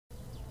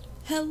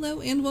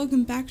Hello and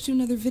welcome back to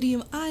another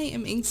video. I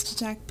am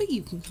Angst, but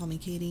you can call me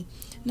Katie.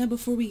 Now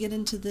before we get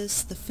into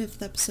this, the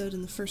 5th episode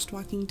in the first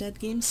Walking Dead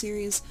game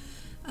series,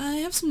 I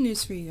have some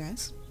news for you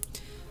guys.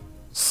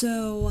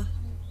 So,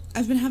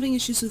 I've been having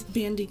issues with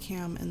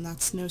Bandicam, and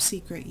that's no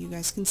secret. You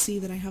guys can see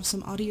that I have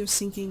some audio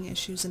syncing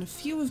issues in a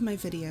few of my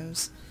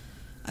videos.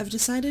 I've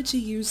decided to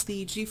use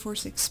the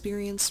GeForce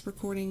Experience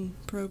recording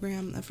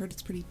program. I've heard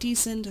it's pretty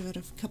decent. I've had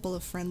a couple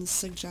of friends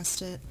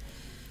suggest it.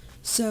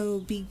 So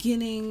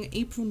beginning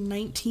April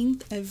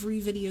 19th, every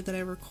video that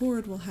I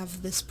record will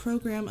have this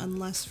program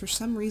unless for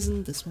some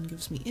reason this one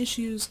gives me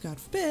issues, God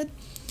forbid,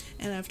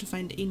 and I have to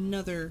find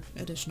another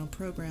additional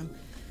program.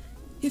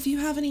 If you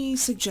have any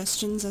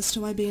suggestions as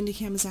to why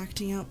Bandicam is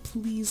acting out,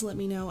 please let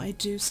me know. I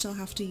do still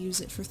have to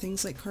use it for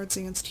things like Cards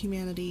Against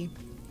Humanity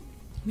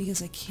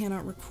because I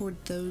cannot record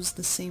those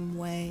the same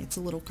way. It's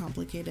a little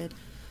complicated.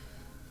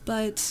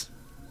 But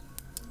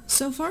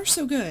so far,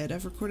 so good.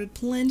 I've recorded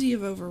plenty of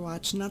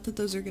Overwatch. Not that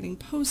those are getting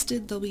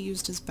posted, they'll be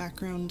used as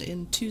background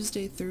in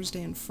Tuesday,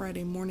 Thursday, and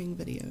Friday morning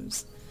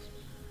videos.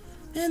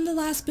 And the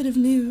last bit of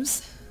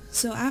news.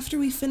 So after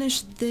we finish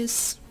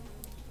this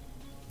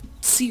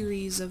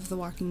series of The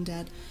Walking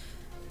Dead,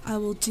 I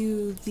will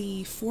do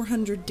the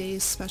 400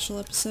 Days special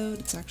episode.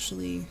 It's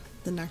actually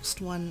the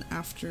next one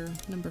after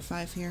number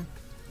 5 here.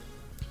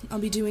 I'll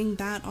be doing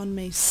that on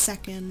May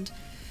 2nd.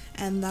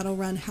 And that'll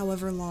run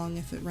however long.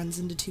 If it runs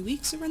into 2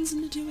 weeks, it runs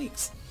into 2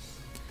 weeks.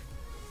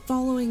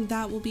 Following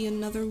that will be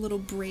another little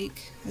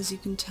break. As you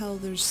can tell,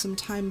 there's some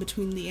time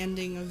between the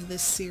ending of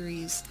this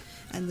series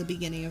and the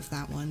beginning of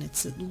that one.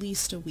 It's at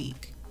least a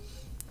week.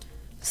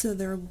 So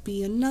there will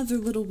be another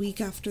little week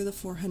after the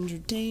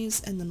 400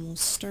 days, and then we'll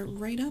start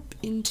right up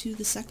into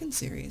the second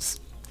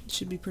series. It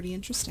should be pretty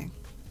interesting.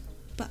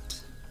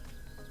 But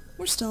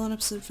we're still on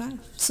episode 5,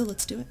 so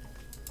let's do it.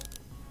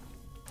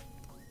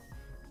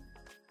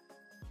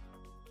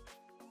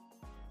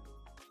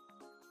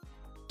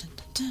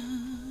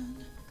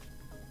 Dun.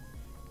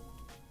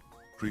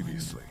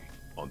 Previously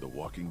on The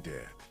Walking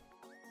Dead.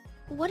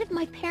 What if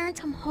my parents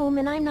come home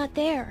and I'm not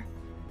there?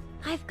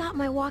 I've got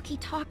my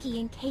walkie-talkie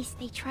in case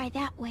they try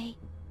that way.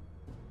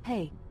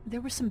 Hey,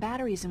 there were some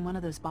batteries in one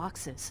of those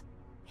boxes.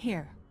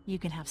 Here, you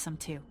can have some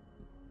too.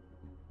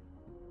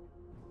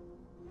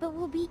 But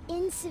we'll be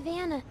in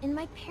Savannah, and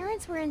my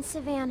parents were in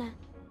Savannah.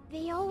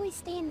 They always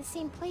stay in the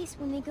same place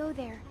when they go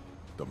there.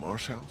 The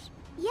Marsh House?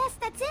 Yes,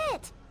 that's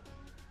it!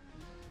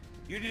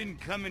 You didn't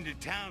come into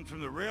town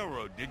from the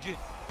railroad, did you?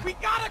 We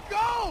gotta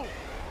go!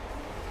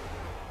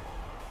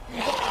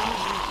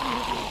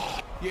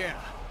 Yeah,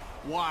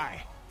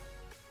 why?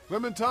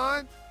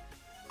 Clementine?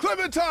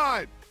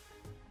 Clementine!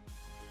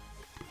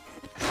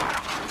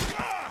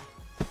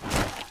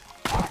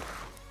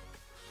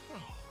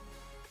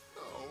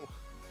 Oh.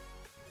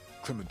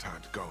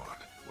 Clementine's gone.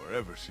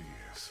 Wherever she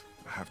is,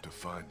 I have to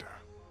find her.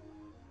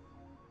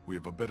 We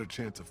have a better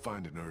chance of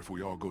finding her if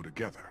we all go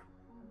together.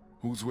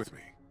 Who's with me?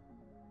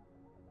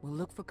 We'll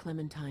look for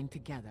Clementine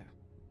together.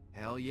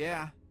 Hell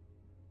yeah.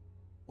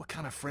 What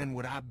kind of friend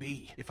would I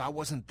be if I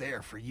wasn't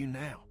there for you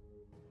now?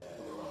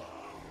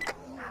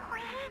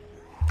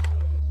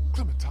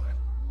 Clementine.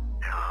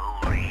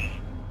 I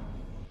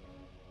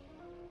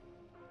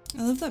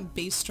love that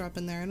bass drop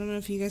in there. I don't know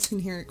if you guys can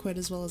hear it quite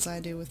as well as I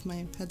do with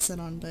my headset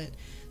on, but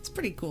it's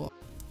pretty cool.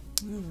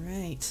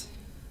 Alright.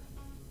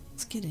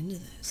 Let's get into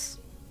this.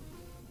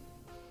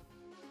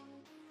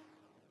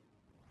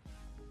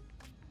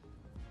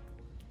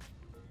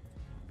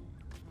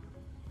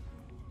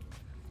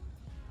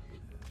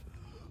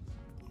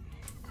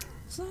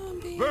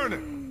 Zombies!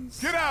 Vernon,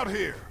 get out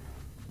here!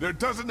 There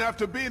doesn't have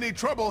to be any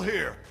trouble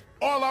here.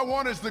 All I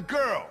want is the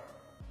girl.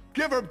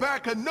 Give her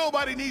back and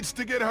nobody needs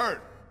to get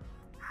hurt.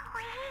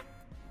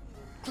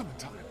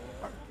 Clementine,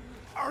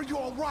 are you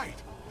all right?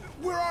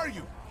 Where are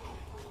you?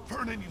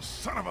 Vernon, you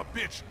son of a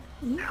bitch.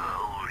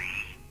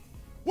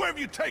 Where have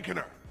you taken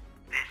her?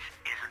 This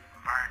isn't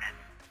Vernon,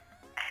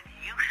 and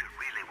you should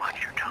really watch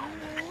your tone.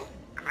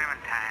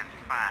 Clementine's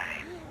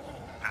fine,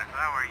 but if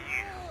I were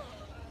you,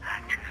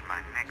 I'd choose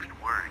my next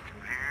words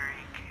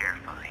very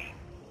carefully.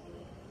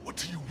 What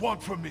do you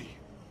want from me?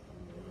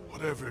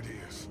 Whatever it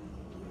is,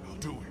 I'll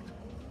do it.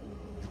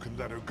 You can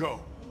let her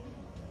go.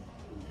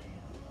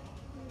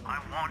 I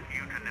want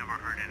you to never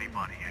hurt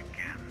anybody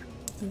again.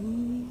 This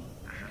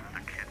isn't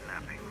a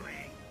kidnapping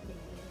league.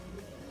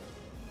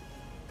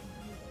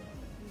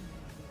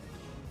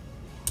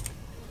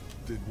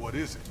 Then what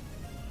is it?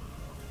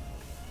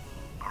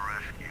 A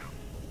rescue.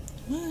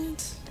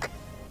 What?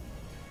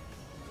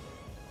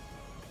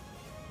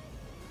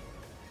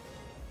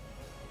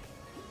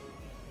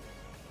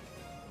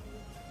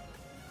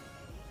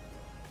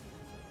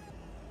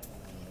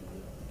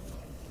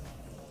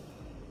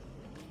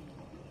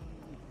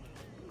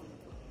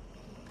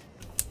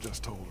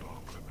 Just hold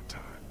on,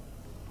 Clementine.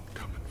 I'm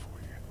coming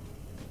for you.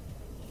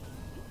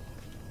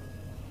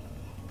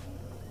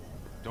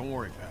 Don't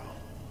worry, pal.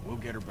 We'll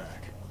get her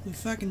back. You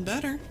fucking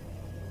better.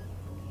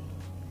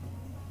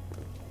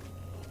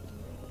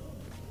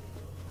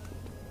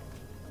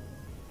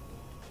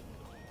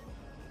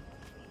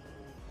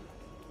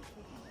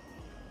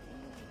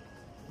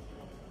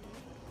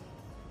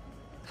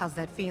 How's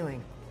that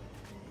feeling?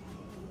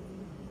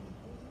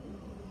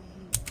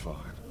 Fine.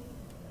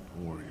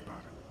 Don't worry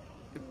about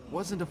it. It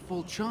wasn't a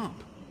full chomp.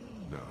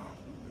 No,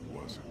 it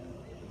wasn't.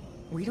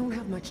 We don't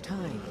have much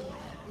time.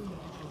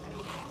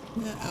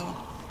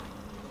 Uh-oh.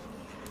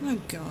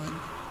 Oh, God.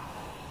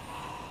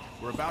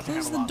 We're about to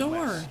Close have a the lot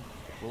door. less.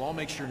 We'll all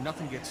make sure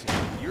nothing gets in.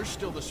 You're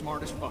still the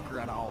smartest fucker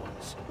out of all of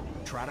us.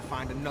 Try to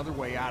find another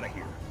way out of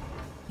here.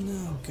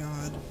 Oh,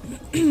 God.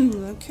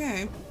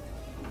 Okay.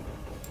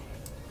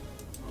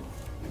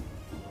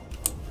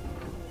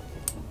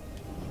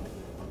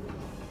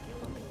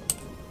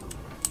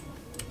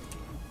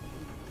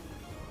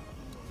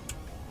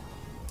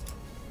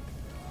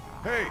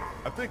 Hey,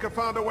 I think I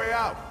found a way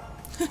out.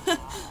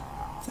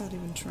 Without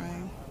even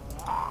trying.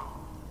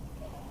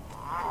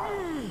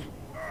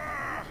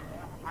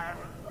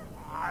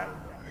 I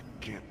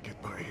can't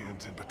get my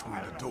hands in between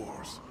the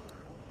doors.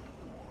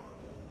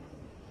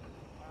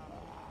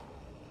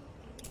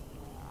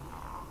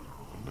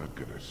 I'm not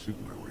gonna shoot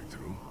my way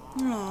through.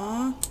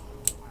 Aww.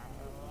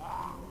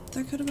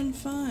 That could have been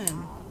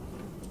fun.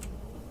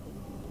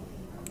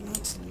 Now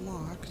it's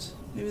locked.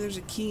 Maybe there's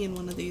a key in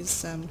one of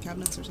these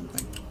cabinets or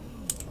something.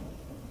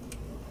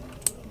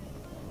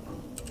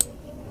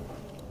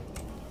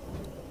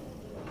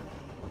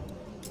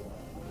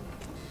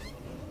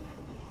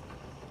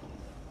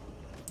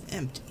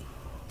 Empty.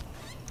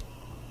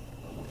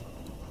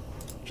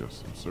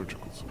 Just some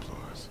surgical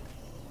supplies.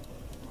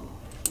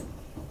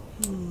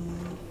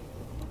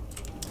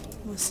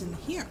 What's in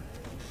here?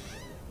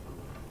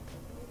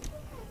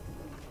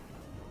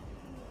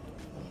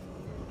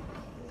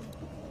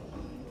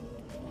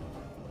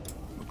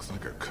 Looks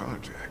like a car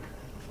jack.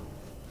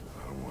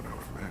 I don't want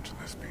to imagine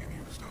this being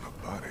used on a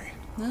body.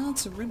 Well,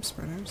 it's a rib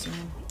spreader, so...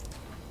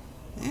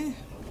 Eh.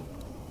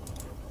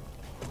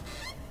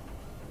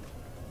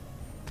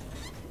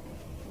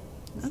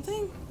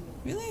 Nothing?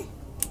 Really?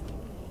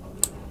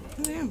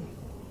 Oh, damn.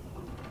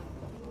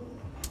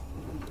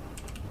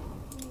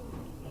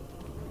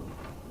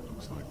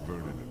 Looks like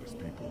Vernon and his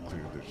people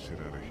cleared this shit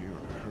out of here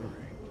in a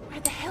hurry.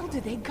 Where the hell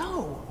did they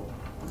go?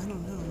 I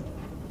don't know.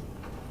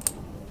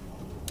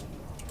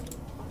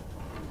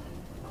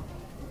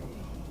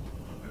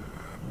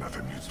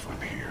 Nothing useful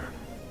in here.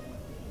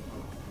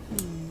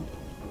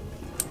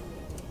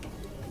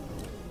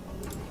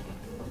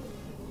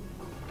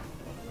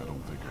 I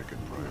don't think I can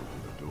pry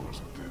open the doors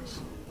with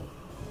this.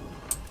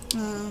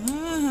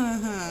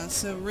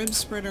 So rib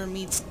spreader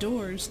meets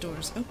doors,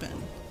 doors open.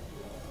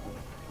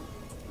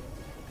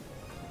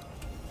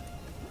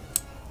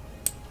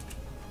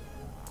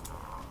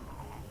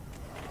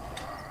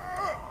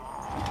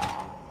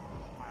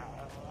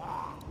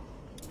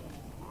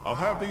 I'll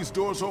have these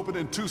doors open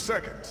in 2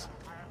 seconds.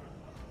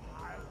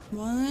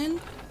 1,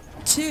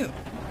 2.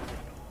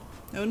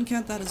 I wouldn't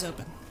count that as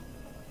open.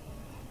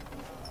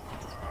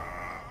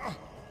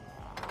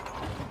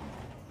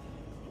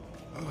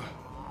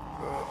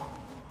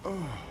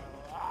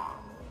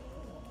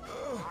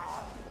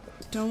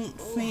 Don't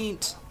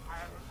faint.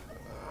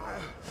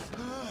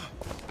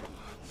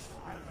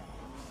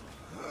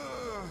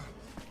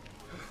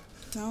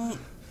 Don't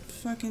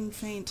fucking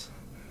faint.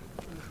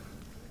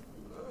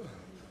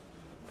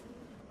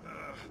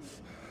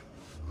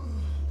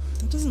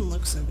 That doesn't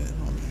look so good,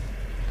 homie.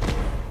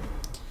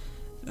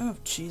 Oh,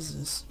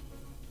 Jesus.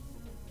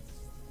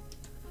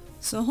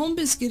 So Home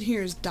Biscuit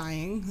here is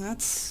dying.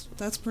 That's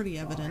pretty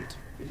evident.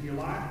 If you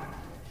like.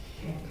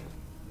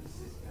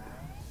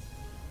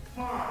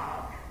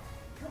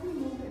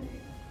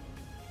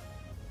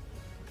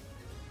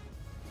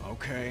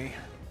 Okay.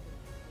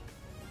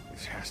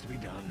 This has to be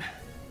done.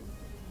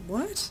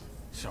 What?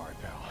 Sorry,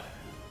 pal.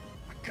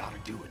 I gotta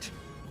do it.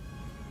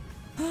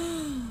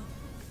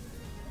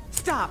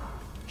 Stop!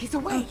 He's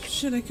awake! Oh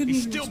shit, I couldn't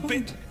He's even still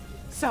respond. bitten.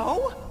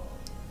 So?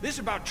 This is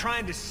about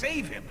trying to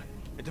save him.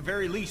 At the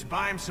very least,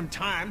 buy him some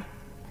time.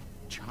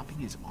 Chopping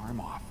his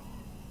arm off.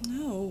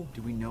 No.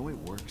 Do we know it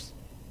works?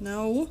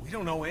 No. We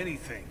don't know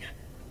anything.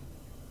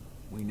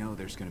 We know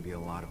there's gonna be a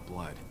lot of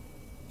blood.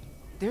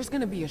 There's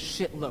gonna be a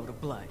shitload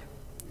of blood.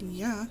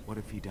 Yeah. What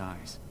if he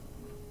dies?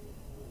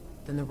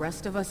 Then the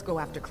rest of us go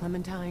after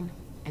Clementine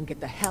and get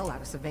the hell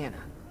out of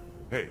Savannah.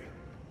 Hey,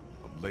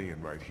 I'm laying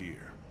right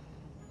here.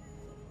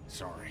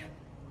 Sorry.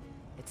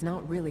 It's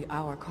not really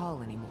our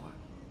call anymore.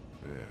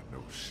 Yeah,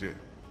 no shit.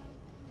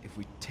 If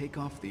we take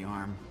off the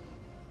arm,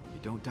 you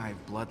don't die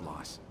of blood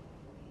loss.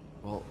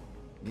 Well,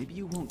 maybe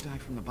you won't die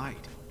from the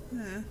bite.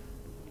 Huh.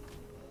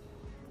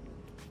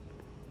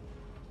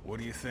 What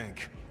do you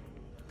think?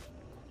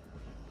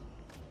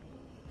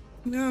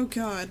 Oh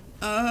god.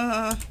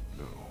 No.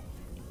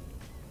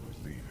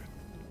 Leave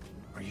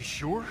it. Are you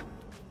sure?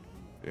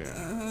 Yeah,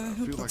 I I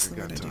hope feel that's like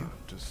the I got right idea. time.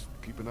 Just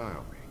keep an eye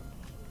on me.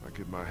 If I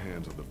get my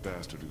hands on the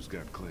bastard who's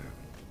got Clem,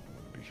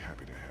 I'd be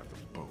happy to have them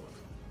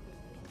both.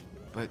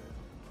 But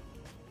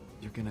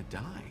you're gonna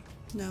die.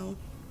 No.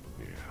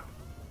 Yeah,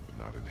 but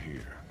not in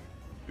here.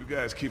 You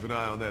guys keep an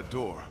eye on that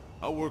door.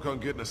 I'll work on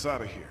getting us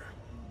out of here.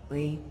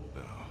 Lee?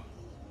 No.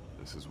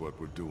 This is what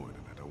we're doing,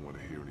 and I don't want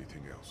to hear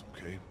anything else,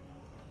 okay?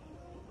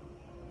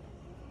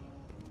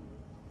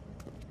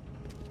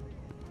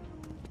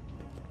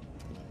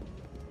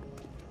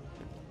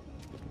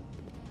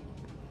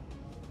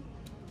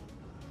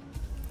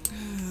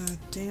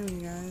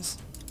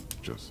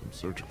 just some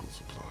surgical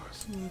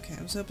supplies. Okay,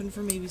 I was hoping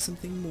for maybe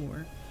something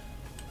more.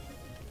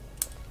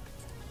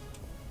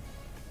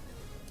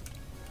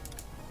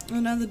 Oh,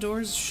 now the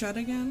door's shut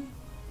again?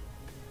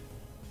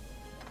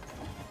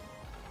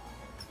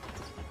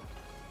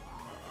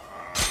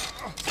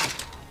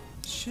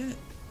 Shit.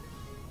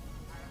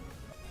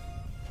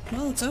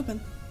 Well, it's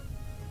open.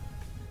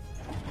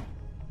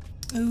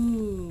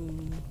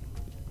 Ooh.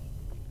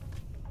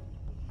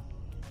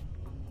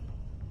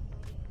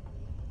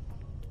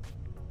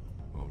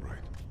 All right,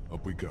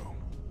 up we go.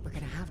 We're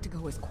gonna have to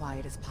go as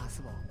quiet as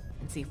possible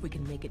and see if we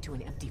can make it to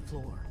an empty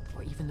floor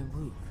or even the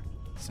roof.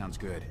 Sounds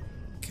good.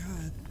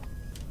 God.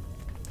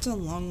 It's a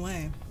long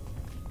way.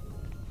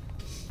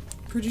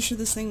 Pretty sure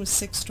this thing was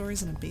 6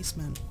 stories in a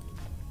basement.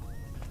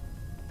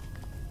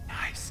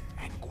 Nice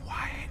and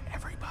quiet,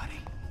 everybody.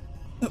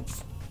 Oh.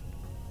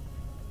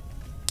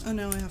 Oh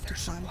no, I have to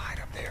There's some climb.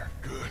 light up there.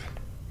 Good.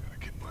 Gotta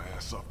get my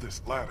ass off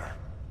this ladder.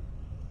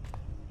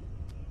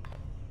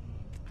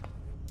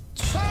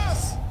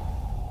 Jeez.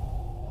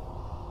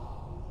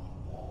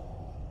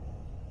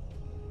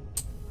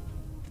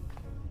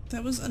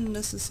 That was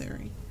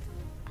unnecessary.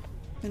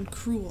 And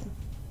cruel.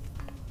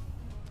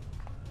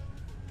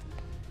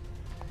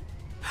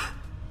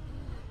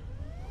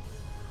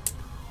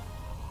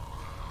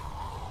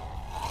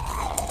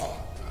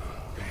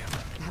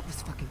 That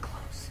was fucking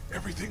close.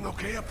 Everything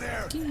okay up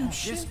there? Damn,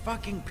 shit. Just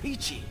fucking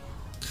peachy.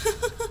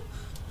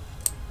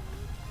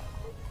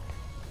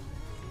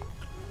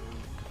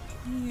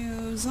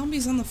 Ew,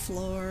 zombies on the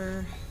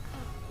floor.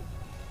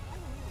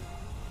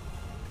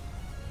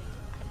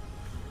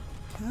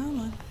 Come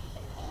on.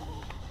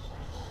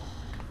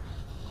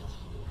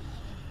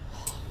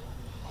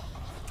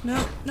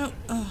 No, no.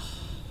 Oh.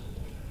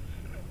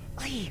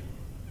 Lee!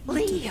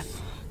 Lee!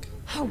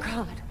 Oh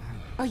God.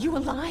 Are you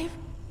alive?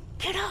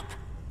 Get up!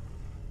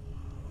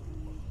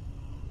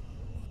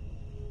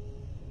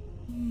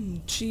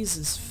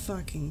 Jesus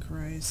fucking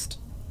Christ.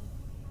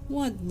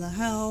 What in the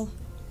hell?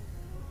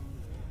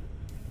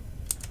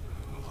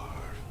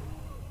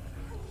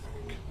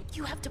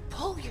 You have to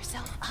pull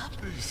yourself up.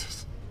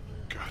 Jesus.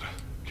 Gotta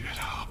get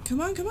up. Come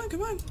on, come on,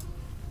 come on.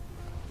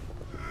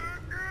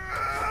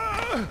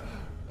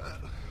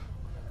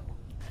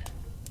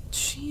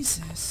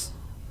 Jesus.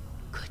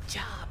 Good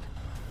job.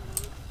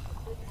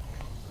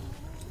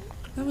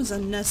 That was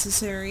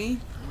unnecessary.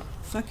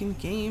 Fucking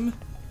game.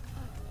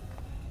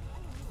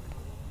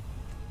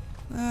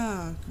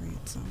 Ah,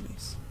 great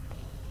zombies.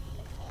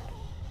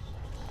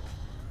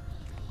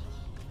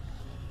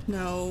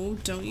 No,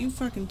 don't you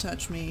fucking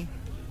touch me.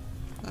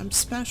 I'm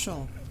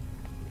special.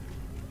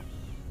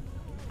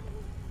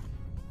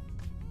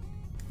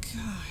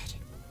 God.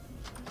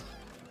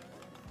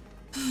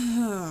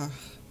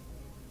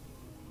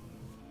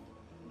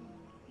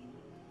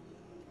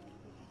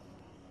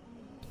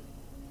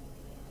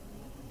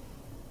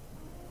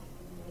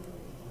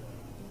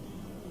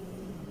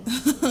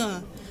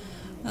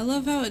 I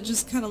love how it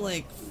just kind of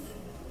like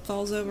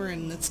falls over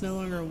and it's no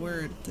longer a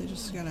word. They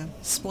just kind of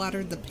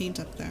splattered the paint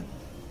up there.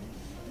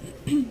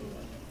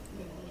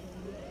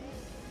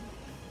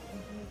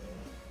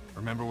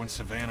 Remember when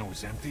Savannah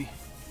was empty?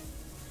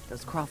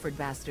 Those Crawford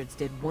bastards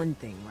did one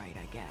thing right,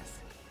 I guess.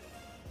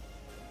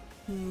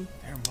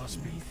 There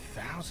must be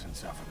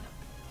thousands of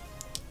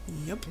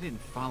them. Yep. They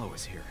didn't follow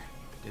us here,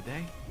 did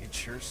they? It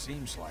sure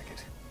seems like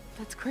it.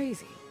 That's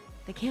crazy.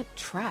 They can't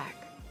track.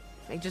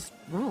 They just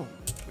roam.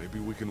 Maybe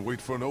we can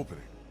wait for an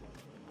opening.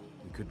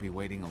 We could be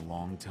waiting a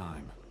long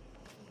time.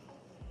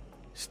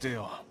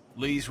 Still,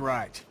 Lee's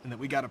right, and that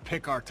we gotta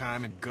pick our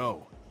time and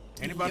go.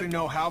 Anybody Yep.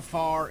 know how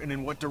far and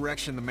in what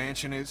direction the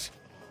mansion is?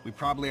 We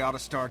probably ought to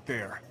start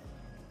there.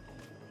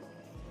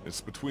 It's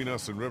between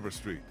us and River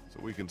Street, so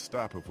we can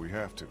stop if we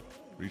have to.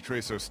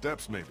 Retrace our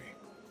steps, maybe.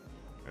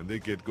 And they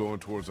get going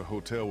towards a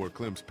hotel where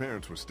Clem's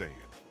parents were staying.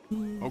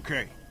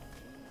 Okay.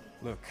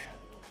 Look,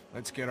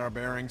 let's get our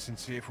bearings and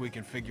see if we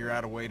can figure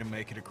out a way to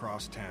make it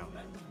across town.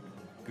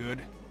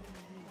 Good?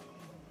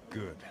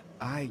 Good.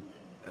 I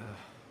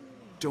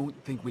don't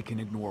think we can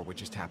ignore what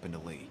just happened to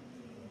Lee.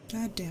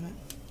 God damn it.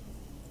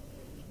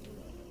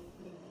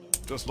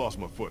 Just lost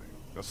my footing,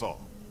 that's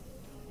all.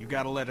 You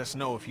gotta let us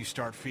know if you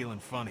start feeling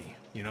funny,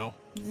 you know?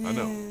 I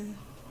know.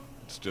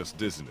 It's just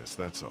dizziness,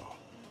 that's all.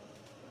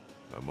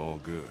 I'm all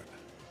good.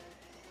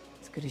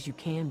 As good as you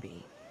can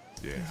be.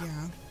 Yeah,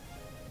 Yeah.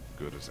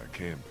 good as I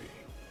can be.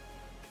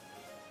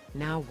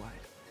 Now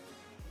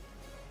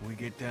what? We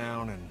get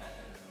down and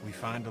we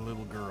find a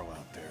little girl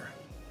out there.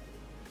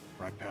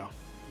 Right, pal?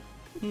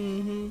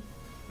 Mm-hmm.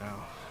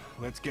 Now,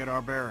 let's get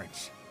our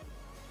bearings.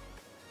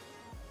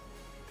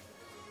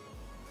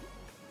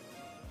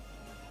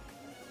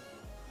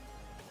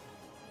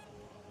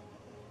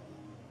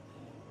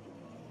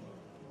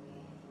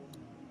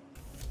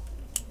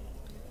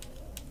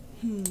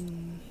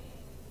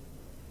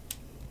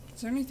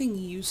 Is there anything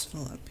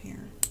useful up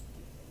here?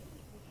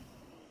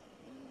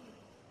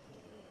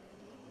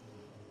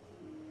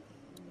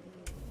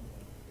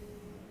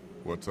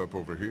 What's up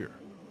over here?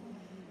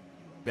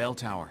 Bell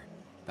tower.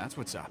 That's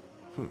what's up.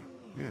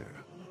 Yeah,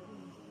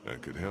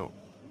 that could help.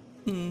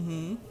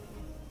 Mm-hmm.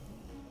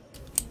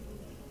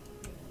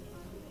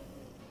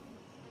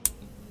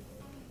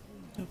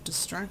 Don't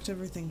distract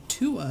everything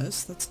to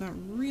us. That's not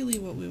really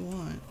what we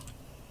want.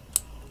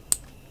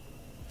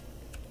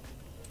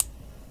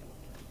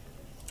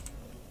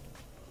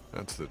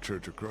 That's the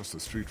church across the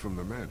street from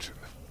the mansion.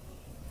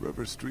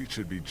 River Street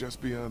should be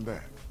just beyond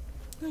that.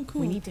 Oh,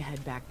 cool. We need to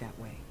head back that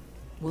way.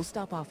 We'll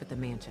stop off at the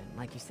mansion,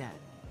 like you said,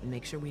 and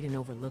make sure we didn't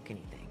overlook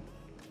anything.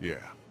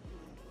 Yeah.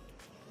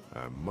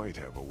 I might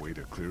have a way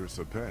to clear us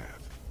a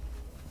path.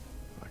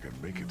 I can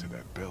make it to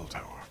that bell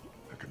tower.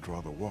 I can draw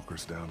the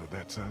walkers down to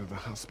that side of the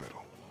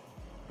hospital.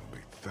 There'll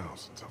be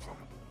thousands of them.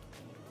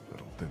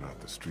 That'll thin out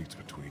the streets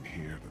between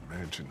here, the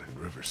mansion, and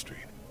River Street.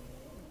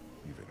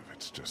 Even if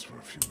it's just for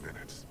a few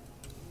minutes.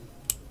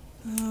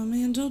 Oh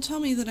man, don't tell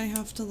me that I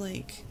have to,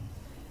 like,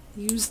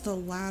 use the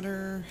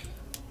ladder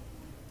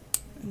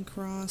and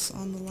cross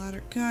on the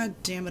ladder. God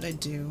damn it, I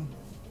do.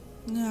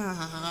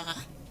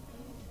 Ah.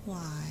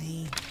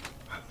 Why?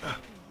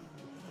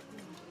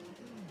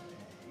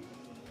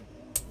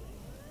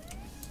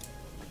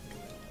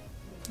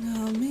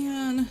 Oh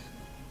man.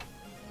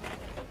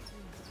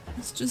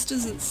 This just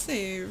isn't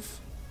safe.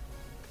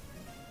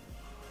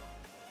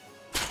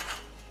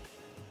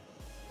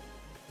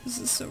 This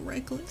is so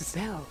reckless. The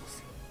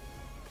bells.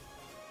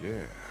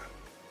 Yeah.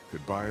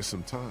 Could buy us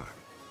some time.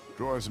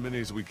 Draw as many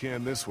as we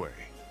can this way.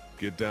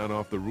 Get down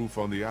off the roof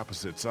on the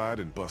opposite side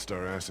and bust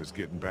our asses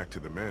getting back to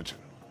the mansion.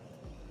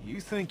 You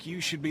think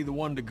you should be the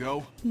one to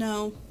go?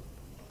 No.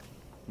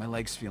 My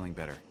leg's feeling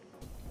better.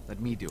 Let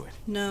me do it.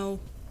 No.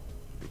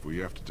 If we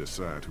have to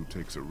decide who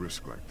takes a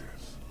risk like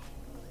this,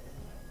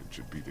 it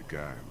should be the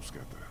guy who's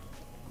got the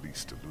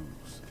least to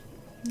lose.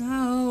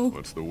 No.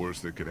 What's the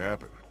worst that could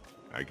happen?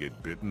 I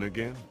get bitten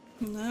again?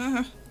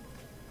 Nah.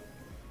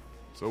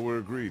 So we're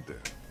agreed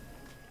then.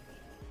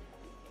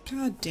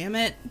 God damn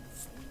it.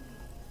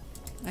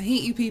 I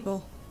hate you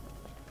people.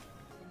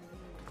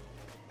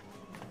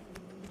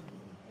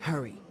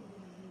 Hurry.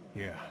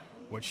 Yeah,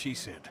 what she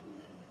said.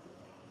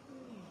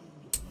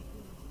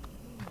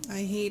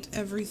 I hate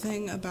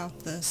everything about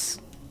this.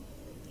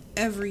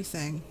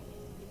 Everything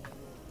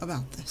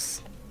about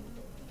this.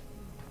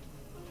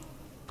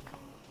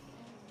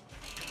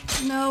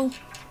 No.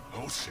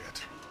 Oh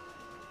shit.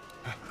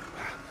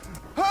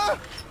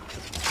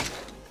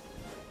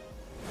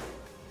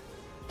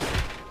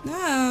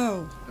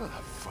 No.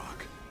 Oh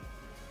fuck.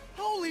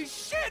 Holy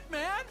shit,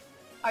 man!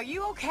 Are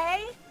you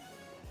okay?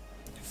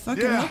 I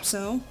fucking Yeah. hope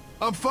so.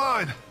 I'm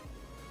fine.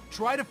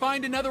 Try to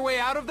find another way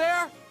out of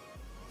there?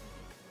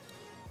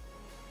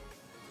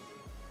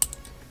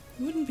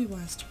 It wouldn't be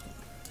wise to pull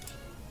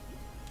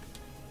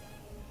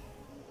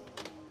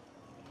it.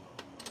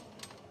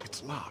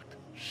 It's locked.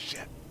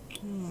 Shit.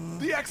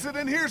 The exit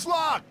in here's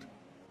locked!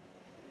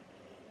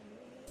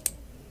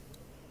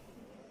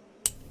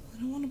 I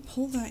don't want to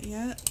pull that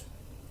yet.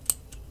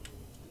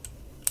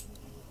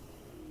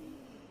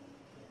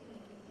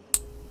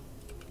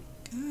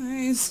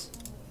 Guys.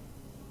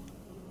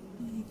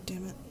 Oh,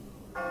 damn it.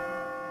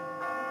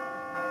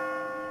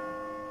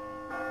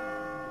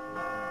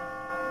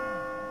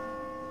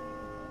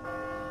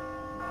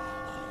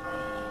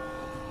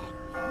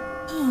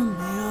 Oh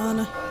man.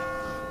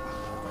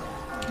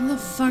 How the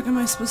fuck am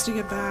I supposed to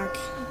get back?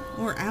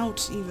 Or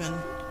out, even?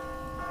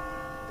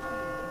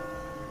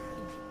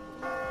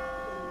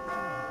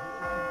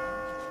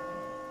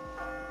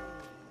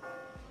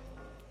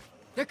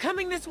 They're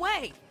coming this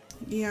way!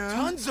 Yeah.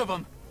 Tons of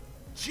them!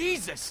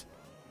 Jesus!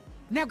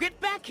 Now get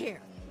back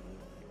here!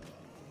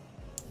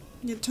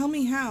 Yeah, tell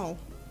me how.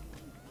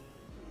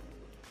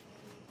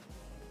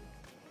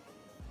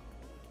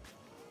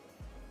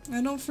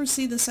 I don't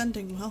foresee this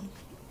ending well.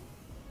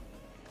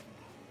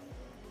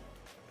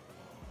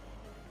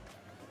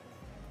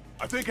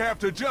 I think I have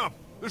to jump.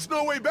 There's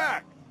no way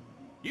back.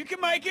 You can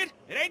make it.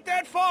 It ain't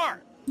that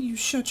far. You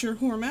shut your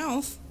whore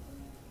mouth.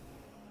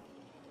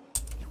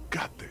 You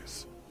got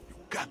this. You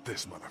got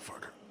this,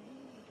 motherfucker.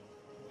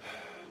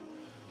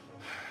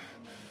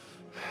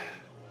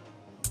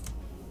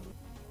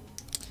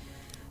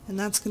 And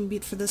that's gonna be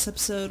it for this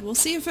episode. We'll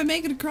see if I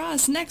make it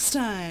across next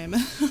time.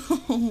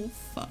 Oh,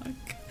 fuck.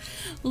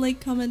 Like,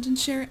 comment, and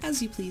share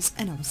as you please,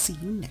 and I will see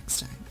you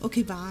next time.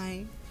 Okay,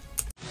 bye.